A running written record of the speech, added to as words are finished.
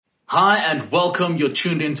Hi and welcome. You're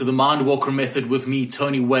tuned into the Mindwalker Method with me,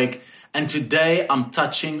 Tony Wake, and today I'm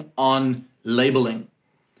touching on labeling.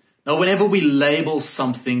 Now, whenever we label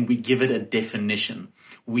something, we give it a definition.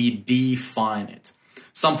 We define it.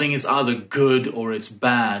 Something is either good or it's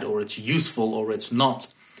bad or it's useful or it's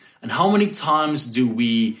not. And how many times do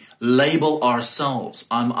we label ourselves?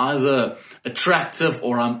 I'm either attractive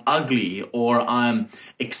or I'm ugly, or I'm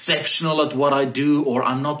exceptional at what I do, or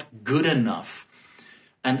I'm not good enough.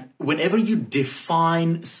 And whenever you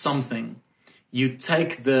define something, you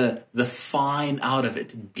take the fine out of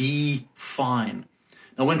it, define.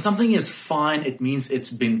 Now, when something is fine, it means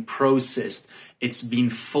it's been processed, it's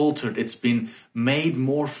been filtered, it's been made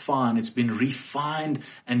more fine, it's been refined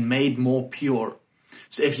and made more pure.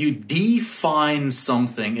 So if you define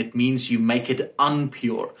something, it means you make it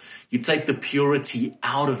unpure. You take the purity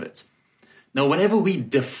out of it. Now, whenever we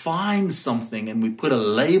define something and we put a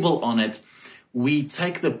label on it, we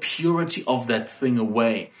take the purity of that thing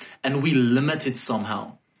away and we limit it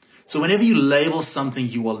somehow. So whenever you label something,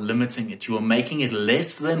 you are limiting it. You are making it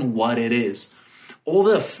less than what it is. All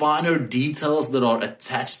the finer details that are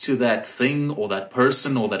attached to that thing or that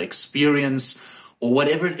person or that experience or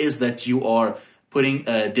whatever it is that you are putting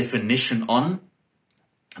a definition on,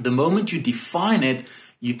 the moment you define it,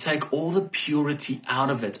 you take all the purity out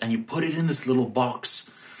of it and you put it in this little box.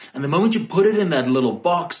 And the moment you put it in that little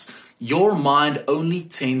box, your mind only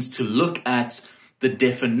tends to look at the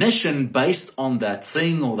definition based on that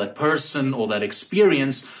thing or that person or that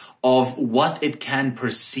experience of what it can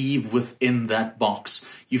perceive within that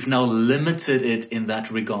box. You've now limited it in that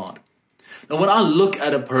regard. Now, when I look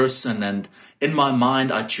at a person and in my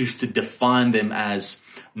mind I choose to define them as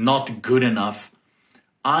not good enough,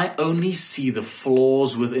 I only see the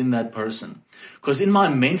flaws within that person. Because in my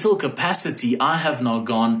mental capacity, I have now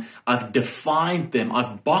I've defined them,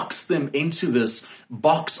 I've boxed them into this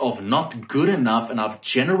box of not good enough, and I've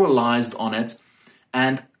generalized on it.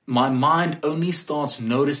 And my mind only starts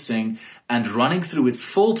noticing and running through its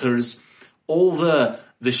filters all the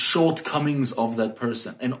shortcomings of that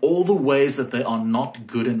person and all the ways that they are not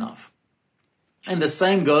good enough. And the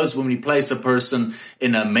same goes when we place a person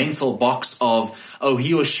in a mental box of, oh,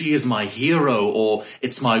 he or she is my hero, or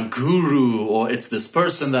it's my guru, or it's this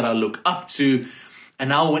person that I look up to. And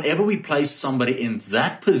now whenever we place somebody in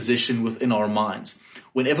that position within our minds,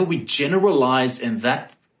 whenever we generalize in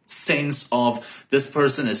that sense of this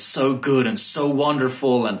person is so good and so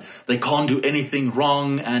wonderful and they can't do anything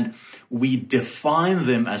wrong, and we define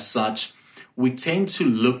them as such, we tend to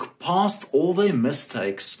look past all their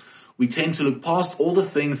mistakes. We tend to look past all the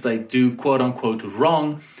things they do, quote unquote,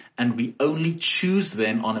 wrong, and we only choose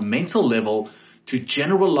then on a mental level to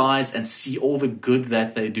generalize and see all the good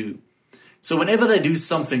that they do. So whenever they do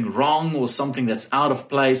something wrong or something that's out of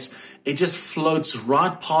place, it just floats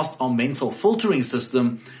right past our mental filtering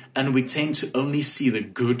system, and we tend to only see the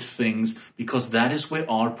good things because that is where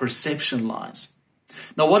our perception lies.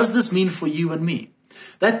 Now, what does this mean for you and me?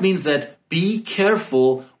 That means that be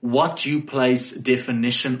careful what you place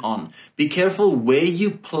definition on. Be careful where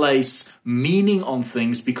you place meaning on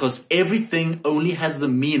things, because everything only has the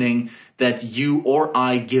meaning that you or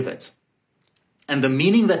I give it. And the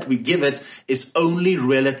meaning that we give it is only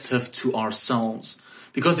relative to ourselves.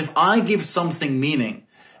 Because if I give something meaning,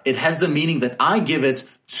 it has the meaning that I give it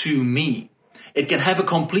to me. It can have a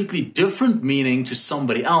completely different meaning to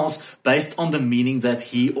somebody else based on the meaning that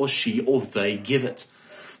he or she or they give it.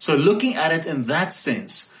 So looking at it in that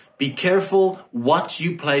sense, be careful what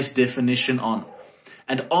you place definition on.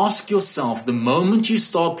 And ask yourself, the moment you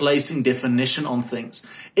start placing definition on things,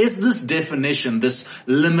 is this definition, this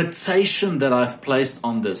limitation that I've placed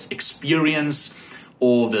on this experience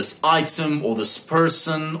or this item or this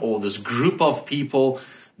person or this group of people,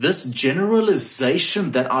 this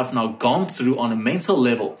generalization that I've now gone through on a mental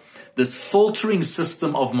level, this filtering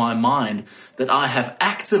system of my mind that I have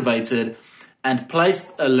activated and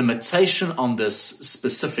placed a limitation on this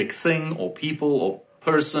specific thing or people or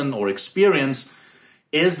person or experience,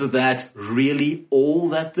 is that really all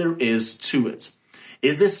that there is to it?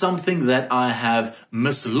 Is there something that I have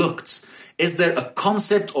mislooked? Is there a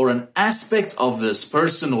concept or an aspect of this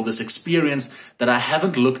person or this experience that I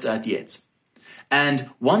haven't looked at yet?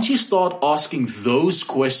 And once you start asking those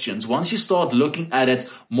questions, once you start looking at it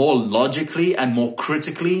more logically and more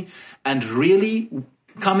critically and really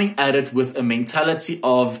coming at it with a mentality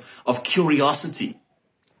of curiosity.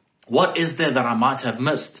 What is there that I might have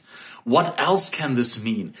missed? What else can this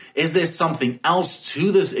mean? Is there something else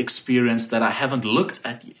to this experience that I haven't looked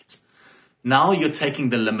at yet? Now you're taking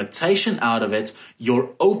the limitation out of it, you're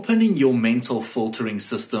opening your mental filtering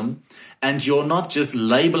system, and you're not just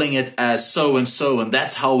labeling it as so and so, and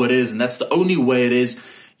that's how it is, and that's the only way it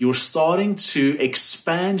is. You're starting to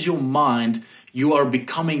expand your mind. You are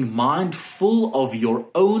becoming mindful of your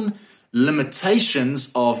own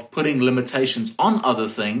limitations, of putting limitations on other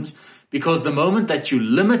things, because the moment that you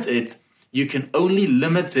limit it, you can only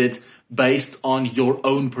limit it based on your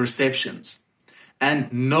own perceptions.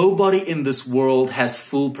 And nobody in this world has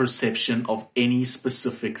full perception of any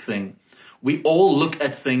specific thing. We all look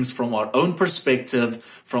at things from our own perspective,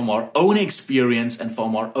 from our own experience, and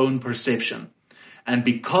from our own perception. And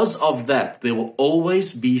because of that, there will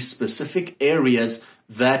always be specific areas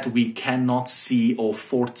that we cannot see or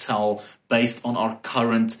foretell based on our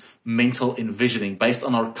current mental envisioning, based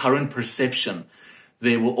on our current perception.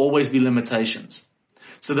 There will always be limitations.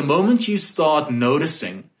 So the moment you start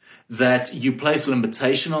noticing that you place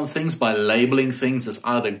limitation on things by labeling things as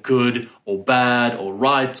either good or bad or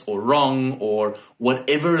right or wrong or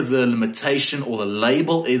whatever the limitation or the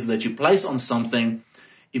label is that you place on something,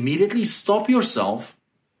 immediately stop yourself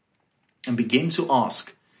and begin to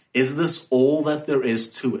ask, is this all that there is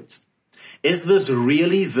to it? Is this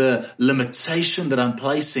really the limitation that I'm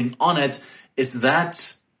placing on it? Is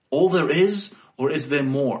that all there is, or is there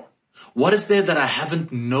more? What is there that I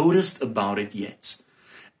haven't noticed about it yet?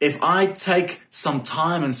 If I take some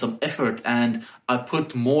time and some effort and I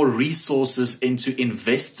put more resources into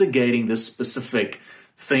investigating this specific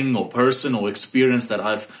thing or person or experience that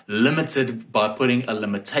I've limited by putting a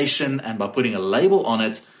limitation and by putting a label on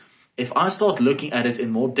it, if I start looking at it in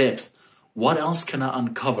more depth, what else can I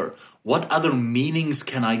uncover? What other meanings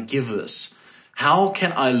can I give this? How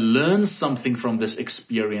can I learn something from this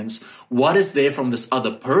experience? What is there from this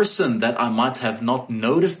other person that I might have not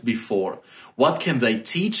noticed before? What can they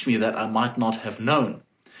teach me that I might not have known?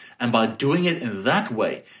 And by doing it in that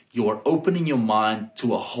way, you are opening your mind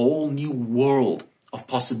to a whole new world of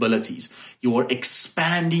possibilities. You are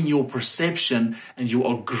expanding your perception and you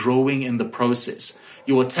are growing in the process.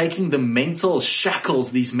 You are taking the mental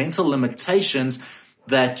shackles, these mental limitations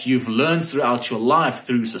that you've learned throughout your life,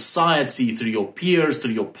 through society, through your peers,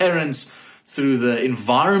 through your parents, through the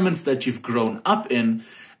environments that you've grown up in,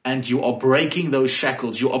 and you are breaking those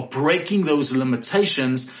shackles, you are breaking those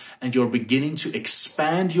limitations, and you're beginning to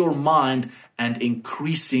expand your mind and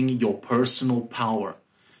increasing your personal power.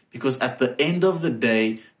 Because at the end of the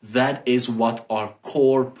day, that is what our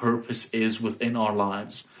core purpose is within our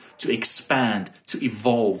lives. To expand, to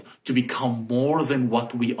evolve, to become more than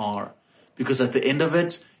what we are. Because at the end of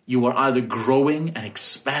it, you are either growing and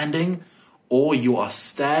expanding, or you are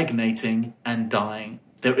stagnating and dying.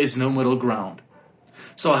 There is no middle ground.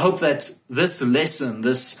 So I hope that this lesson,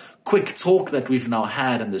 this quick talk that we've now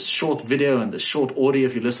had, and this short video and this short audio,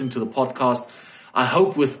 if you're listening to the podcast, I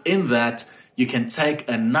hope within that you can take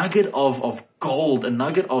a nugget of gold, a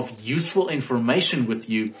nugget of useful information with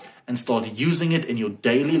you and start using it in your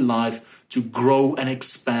daily life to grow and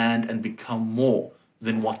expand and become more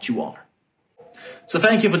than what you are. So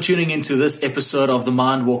thank you for tuning into this episode of the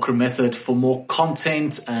Mindwalker Method. For more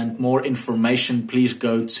content and more information, please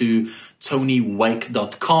go to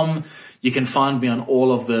tonywake.com. You can find me on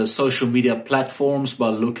all of the social media platforms by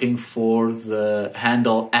looking for the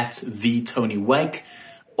handle @TheTonyWake.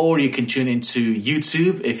 Or you can tune into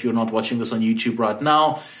YouTube if you're not watching this on YouTube right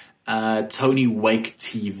now, Tony Wake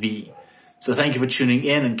TV. So thank you for tuning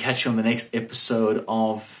in, and catch you on the next episode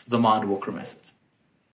of the Mindwalker Method.